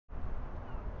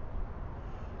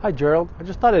Hi Gerald, I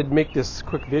just thought I'd make this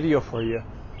quick video for you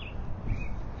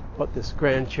about this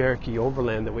Grand Cherokee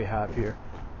Overland that we have here.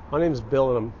 My name is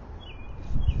Bill and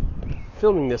I'm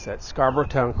filming this at Scarborough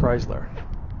Town Chrysler.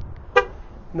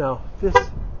 Now this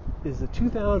is the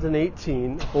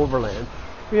 2018 Overland.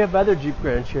 We have other Jeep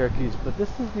Grand Cherokees, but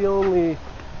this is the only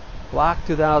black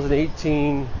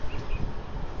 2018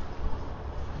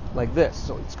 like this.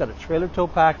 So it's got a trailer tow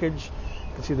package.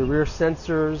 You can see the rear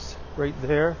sensors right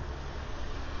there.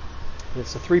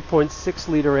 It's a 3.6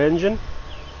 liter engine.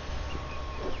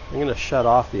 I'm going to shut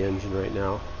off the engine right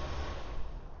now.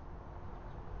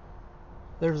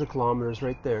 There's the kilometers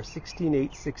right there,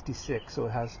 16,866, so it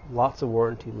has lots of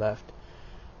warranty left.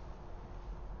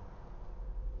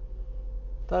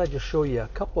 Thought I'd just show you a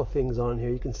couple of things on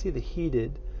here. You can see the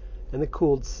heated and the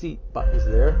cooled seat buttons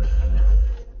there.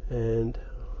 And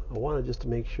I wanted just to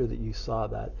make sure that you saw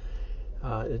that.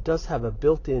 It does have a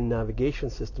built-in navigation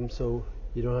system, so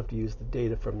you don't have to use the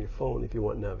data from your phone if you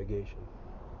want navigation.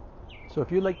 So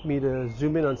if you'd like me to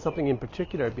zoom in on something in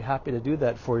particular, I'd be happy to do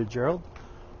that for you, Gerald.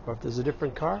 Or if there's a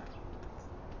different car,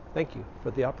 thank you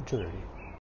for the opportunity.